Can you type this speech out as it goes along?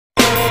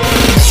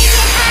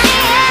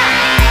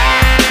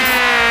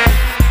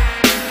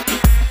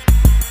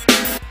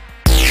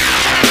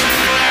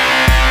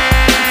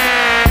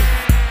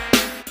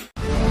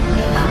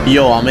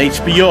Yo, I'm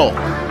HBO.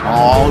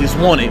 I always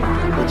wanted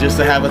just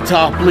to have a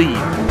top lead.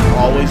 I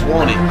always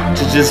wanted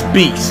to just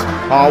beast.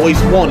 I always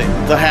wanted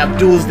to have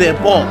dudes that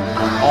ball.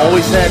 I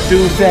always had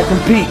dudes that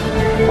compete.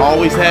 I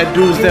always had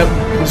dudes that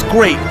was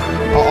great.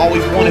 I always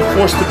wanted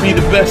Force to be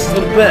the best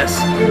of the best.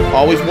 I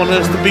always wanted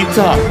us to be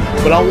top.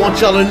 But I want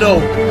y'all to know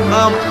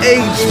I'm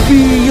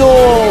HBO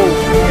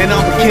and I'm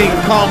the king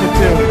of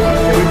commentary.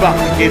 And we about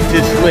to get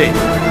this lit.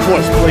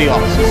 Force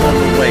playoffs is on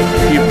the way.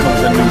 Here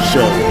comes a new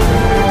show.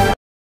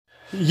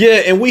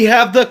 Yeah, and we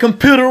have the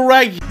computer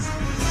right.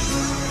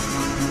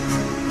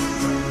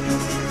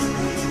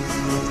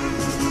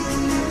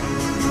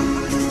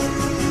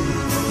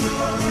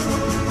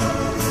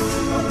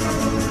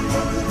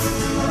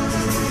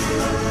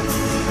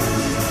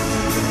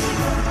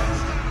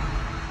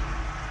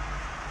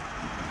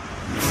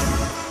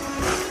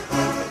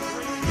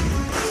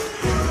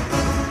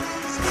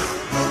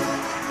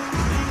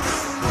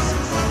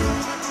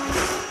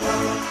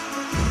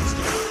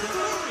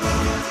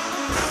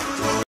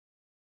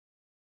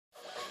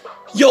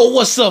 Yo,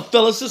 what's up,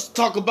 fellas? Let's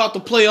talk about the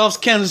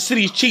playoffs. Kansas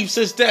City Chiefs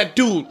is that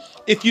dude.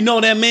 If you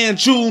know that man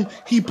June,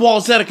 he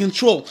balls out of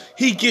control.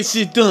 He gets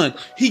it done.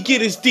 He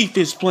get his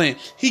defense plan.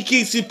 He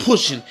gets it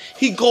pushing.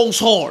 He goes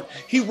hard.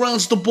 He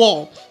runs the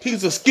ball.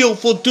 He's a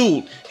skillful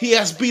dude. He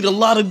has beat a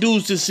lot of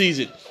dudes this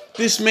season.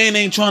 This man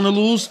ain't trying to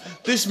lose.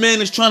 This man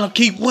is trying to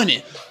keep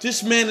winning.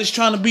 This man is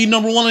trying to be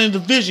number one in the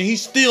division.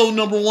 He's still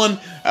number one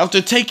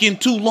after taking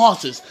 2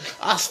 losses.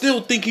 I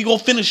still think he gonna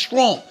finish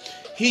strong.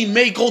 He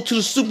may go to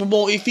the Super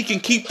Bowl if he can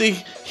keep the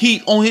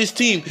heat on his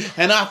team.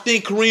 And I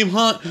think Kareem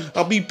Hunt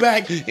will be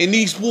back and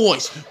these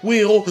boys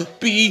will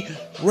be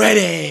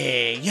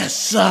ready. Yes,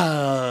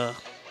 sir.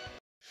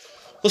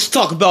 Let's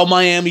talk about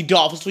Miami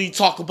Dolphins. We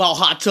talk about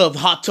Hot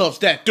Tuff's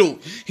that dude.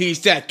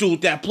 He's that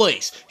dude that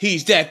plays.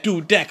 He's that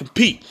dude that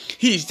compete.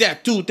 He's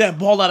that dude that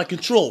ball out of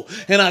control.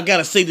 And I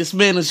gotta say, this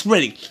man is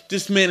ready.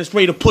 This man is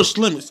ready to push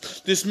limits.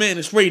 This man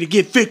is ready to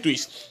get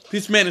victories.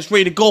 This man is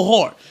ready to go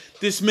hard.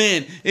 This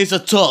man is a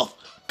tough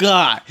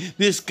guy.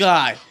 This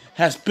guy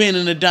has been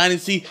in the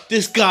dynasty.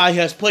 This guy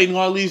has played in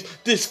our leagues.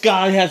 This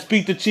guy has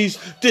beat the Chiefs.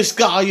 This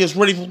guy is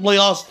ready for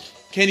playoffs.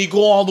 Can he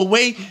go all the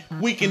way?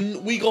 We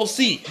gonna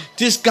see.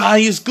 This guy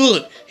is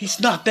good.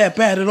 He's not that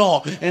bad at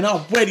all. And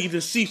I'm ready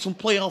to see some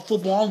playoff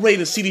football. I'm ready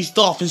to see these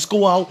Dolphins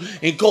go out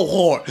and go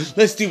hard.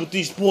 Let's see what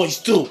these boys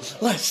do.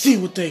 Let's see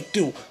what they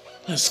do.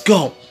 Let's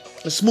go.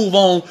 Let's move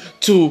on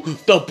to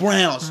the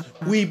Browns.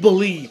 We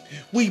believe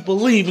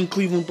in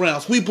Cleveland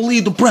Browns. We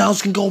believe the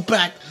Browns can go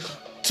back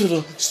to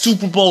the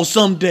Super Bowl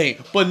someday,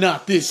 but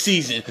not this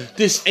season.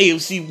 This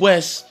AFC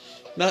West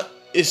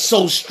is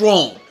so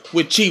strong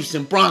with Chiefs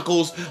and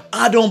Broncos.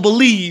 I don't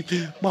believe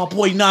my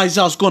boy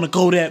Nizout's gonna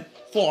go that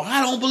far.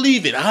 I don't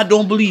believe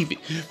it.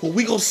 But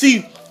we gonna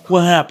see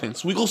what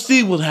happens. We gonna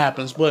see what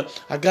happens.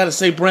 But I gotta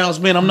say, Browns,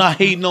 man, I'm not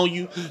hating on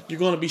you. You're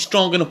gonna be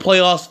strong in the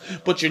playoffs,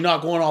 but you're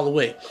not going all the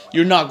way.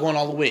 You're not going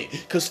all the way.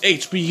 Because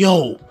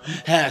HBO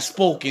has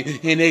spoken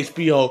and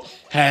HBO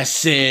has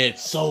said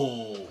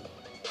so.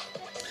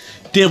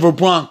 Denver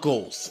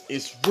Broncos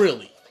is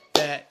really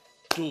that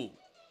dude.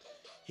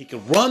 He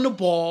can run the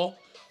ball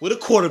with a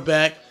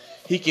quarterback.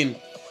 He can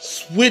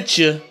switch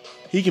you.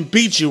 He can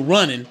beat you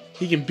running.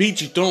 He can beat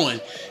you throwing.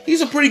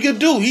 He's a pretty good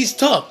dude. He's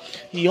tough.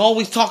 He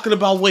always talking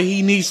about what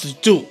he needs to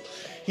do.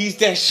 He's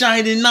that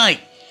shining knight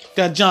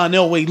that John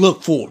Elway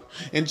looked for.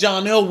 And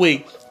John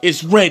Elway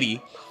is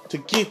ready to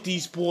get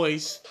these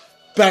boys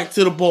back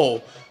to the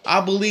bowl. I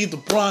believe the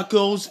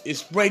Broncos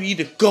is ready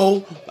to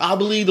go. I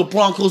believe the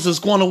Broncos is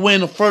going to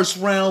win the first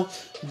round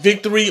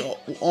victory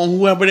on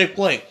whoever they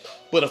play.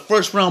 But a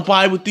first round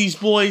bye with these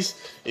boys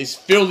is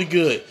fairly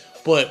good.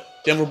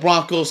 But Denver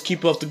Broncos,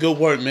 keep up the good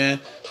work, man.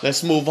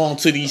 Let's move on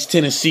to these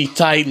Tennessee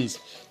Titans.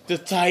 The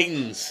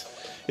Titans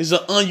is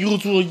an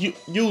unusual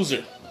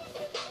user.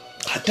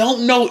 I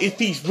don't know if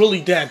he's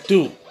really that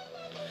dude.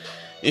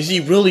 Is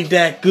he really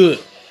that good?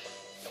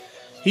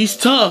 He's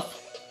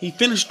tough. He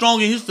finished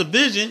strong in his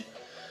division.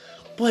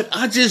 But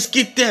I just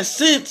get that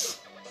sense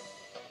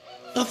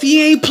of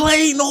he ain't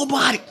played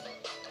nobody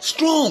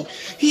strong.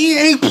 He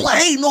ain't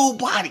played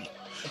nobody.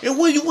 And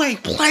when you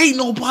ain't played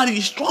nobody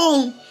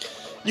strong,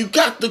 you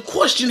got to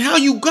question how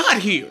you got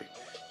here.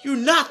 You're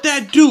not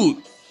that dude.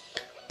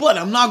 But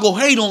I'm not going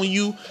to hate on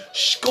you.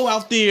 Go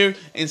out there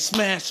and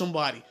smash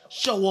somebody.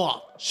 Show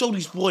off. Show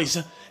these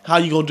boys how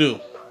you going to do.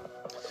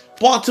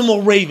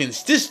 Baltimore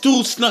Ravens. This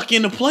dude snuck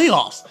in the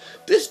playoffs.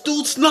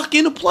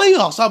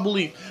 I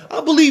believe.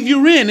 I believe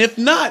you're in. If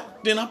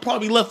not, then I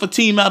probably left a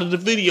team out of the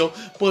video.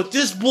 But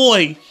this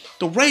boy,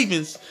 the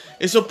Ravens,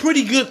 is a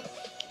pretty good,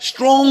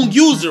 strong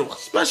user.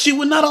 Especially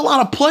with not a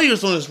lot of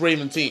players on this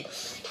Raven team.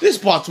 This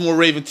Baltimore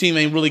Raven team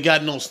ain't really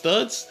got no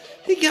studs.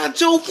 He got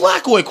Joe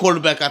Flacco at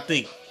quarterback, I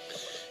think.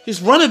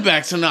 His running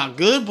backs are not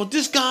good. But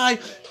this guy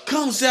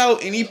comes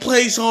out and he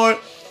plays hard.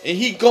 And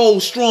he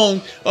goes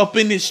strong up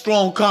in this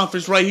strong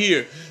conference right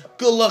here.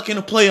 Good luck in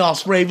the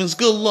playoffs, Ravens.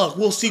 Good luck.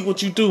 We'll see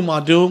what you do,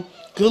 my dude.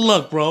 Good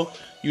luck, bro.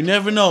 You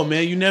never know,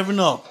 man. You never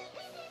know.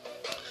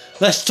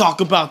 Let's talk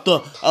about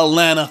the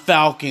Atlanta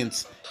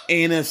Falcons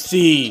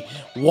NFC.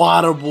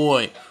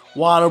 Waterboy.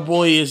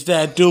 Waterboy is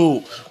that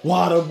dude.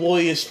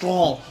 Waterboy is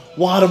strong.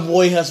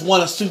 Waterboy has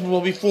won a Super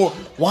Bowl before.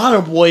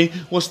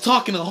 Waterboy was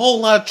talking a whole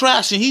lot of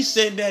trash, and he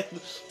said that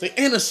the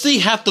NFC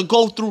have to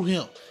go through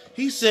him.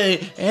 He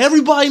said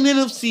everybody in the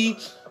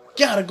NFC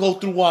gotta go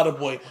through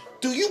Waterboy.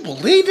 Do you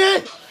believe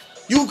that?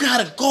 You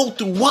gotta go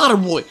through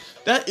Waterboy.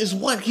 That is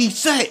what he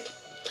said.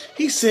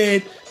 He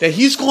said that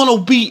he's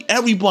gonna beat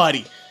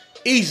everybody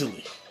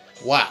easily.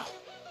 Wow.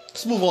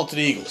 Let's move on to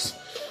the Eagles.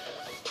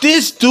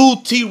 This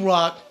dude,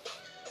 T-Rock,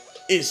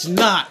 is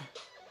not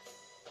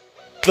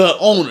the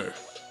owner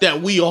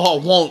that we all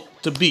want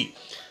to be.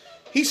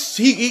 He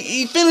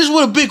finished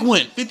with a big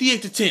win,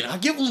 58-10. I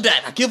give him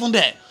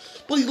that.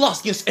 But he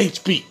lost against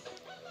HB.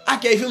 I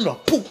gave him the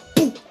poop.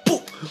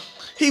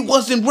 He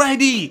wasn't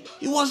ready.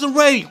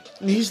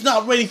 He's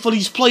not ready for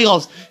these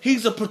playoffs.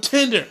 He's a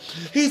pretender.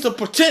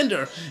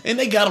 And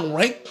they got him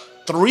ranked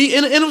 3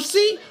 in the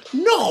NFC?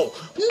 No.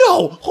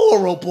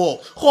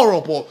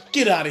 Horrible.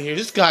 Get out of here.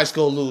 This guy's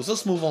gonna lose.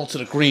 Let's move on to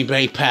the Green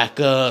Bay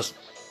Packers.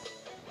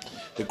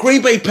 The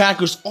Green Bay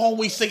Packers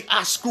always say,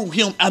 I screw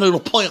him out of the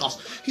playoffs.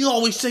 He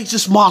always says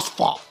it's my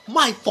fault.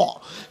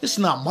 It's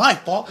not my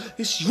fault.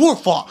 It's your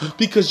fault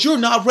because you're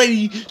not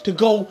ready to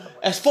go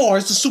as far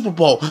as the Super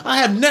Bowl. I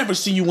have never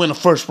seen you win the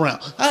first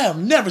round. I have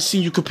never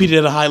seen you compete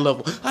at a high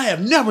level. I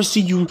have never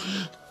seen you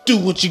do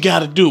what you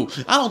gotta do.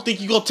 I don't think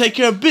you're gonna take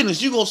care of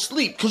business. You're gonna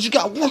sleep because you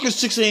got work at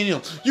 6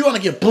 a.m. You're gonna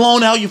get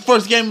blown out your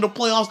first game of the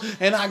playoffs,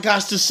 and I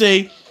got to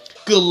say,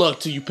 good luck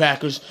to you,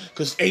 Packers,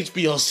 because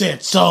HBO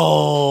said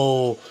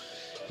so.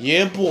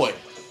 Yeah, boy.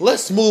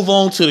 Let's move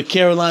on to the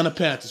Carolina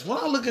Panthers. When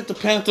I look at the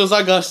Panthers,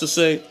 I got to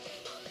say,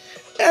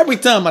 every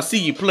time I see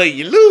you play,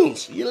 you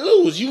lose.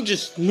 You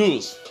just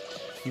lose.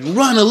 You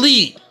run a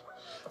lead.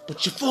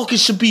 But your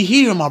focus should be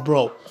here, my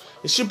bro.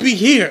 It should be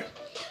here.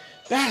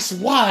 That's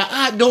why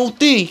I don't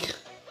think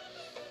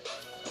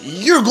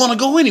you're going to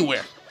go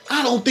anywhere.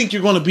 I don't think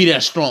you're going to be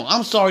that strong.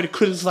 I'm sorry to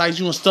criticize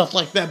you and stuff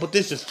like that, but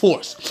this is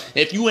force.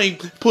 If you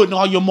ain't putting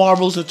all your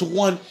marbles into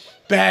one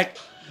bag,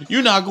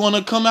 you're not going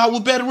to come out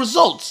with better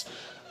results.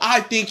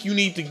 I think you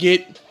need to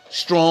get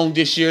strong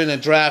this year in the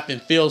draft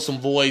and fill some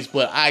voids,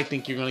 but I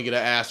think you're going to get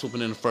an ass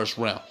whooping in the first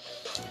round.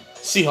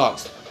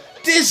 Seahawks.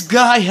 This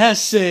guy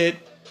has said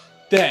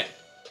that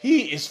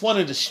he is one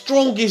of the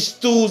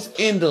strongest dudes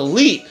in the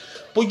league,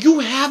 but you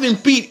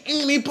haven't beat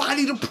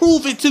anybody to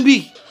prove it to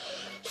me.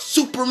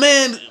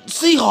 Superman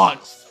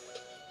Seahawks.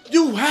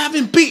 You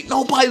haven't beat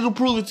nobody to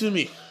prove it to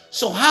me.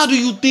 So how do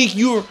you think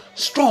you're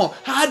strong?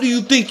 How do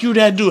you think you're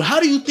that dude? How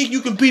do you think you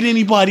can beat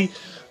anybody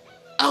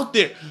out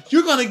there?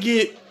 You're going to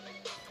get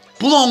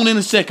blown in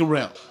the second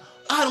round.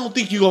 I don't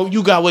think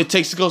you got what it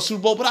takes to go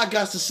Super Bowl, but I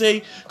got to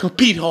say,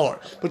 compete hard.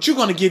 But you're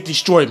going to get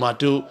destroyed, my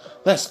dude.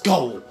 Let's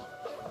go.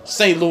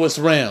 St. Louis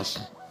Rams.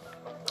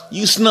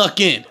 You snuck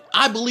in.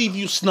 I believe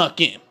you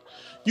snuck in.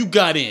 You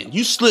got in.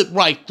 You slipped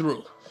right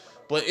through.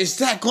 But is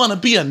that going to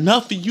be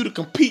enough for you to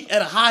compete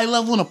at a high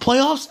level in the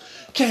playoffs?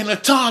 Can the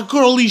Todd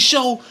Gurley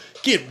show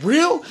get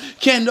real?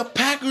 Can the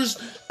Packers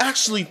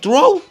actually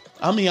throw?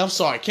 Can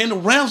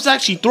the Rams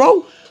actually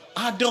throw?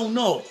 I don't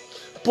know.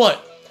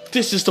 But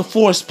this is the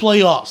forced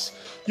playoffs.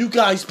 You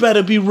guys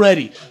better be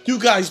ready. You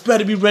guys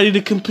better be ready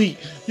to compete.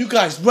 You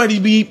guys ready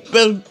to be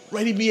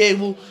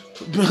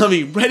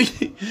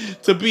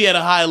at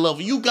a high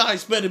level. You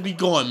guys better be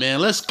going,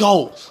 man. Let's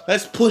go.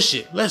 Let's push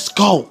it. Let's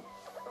go.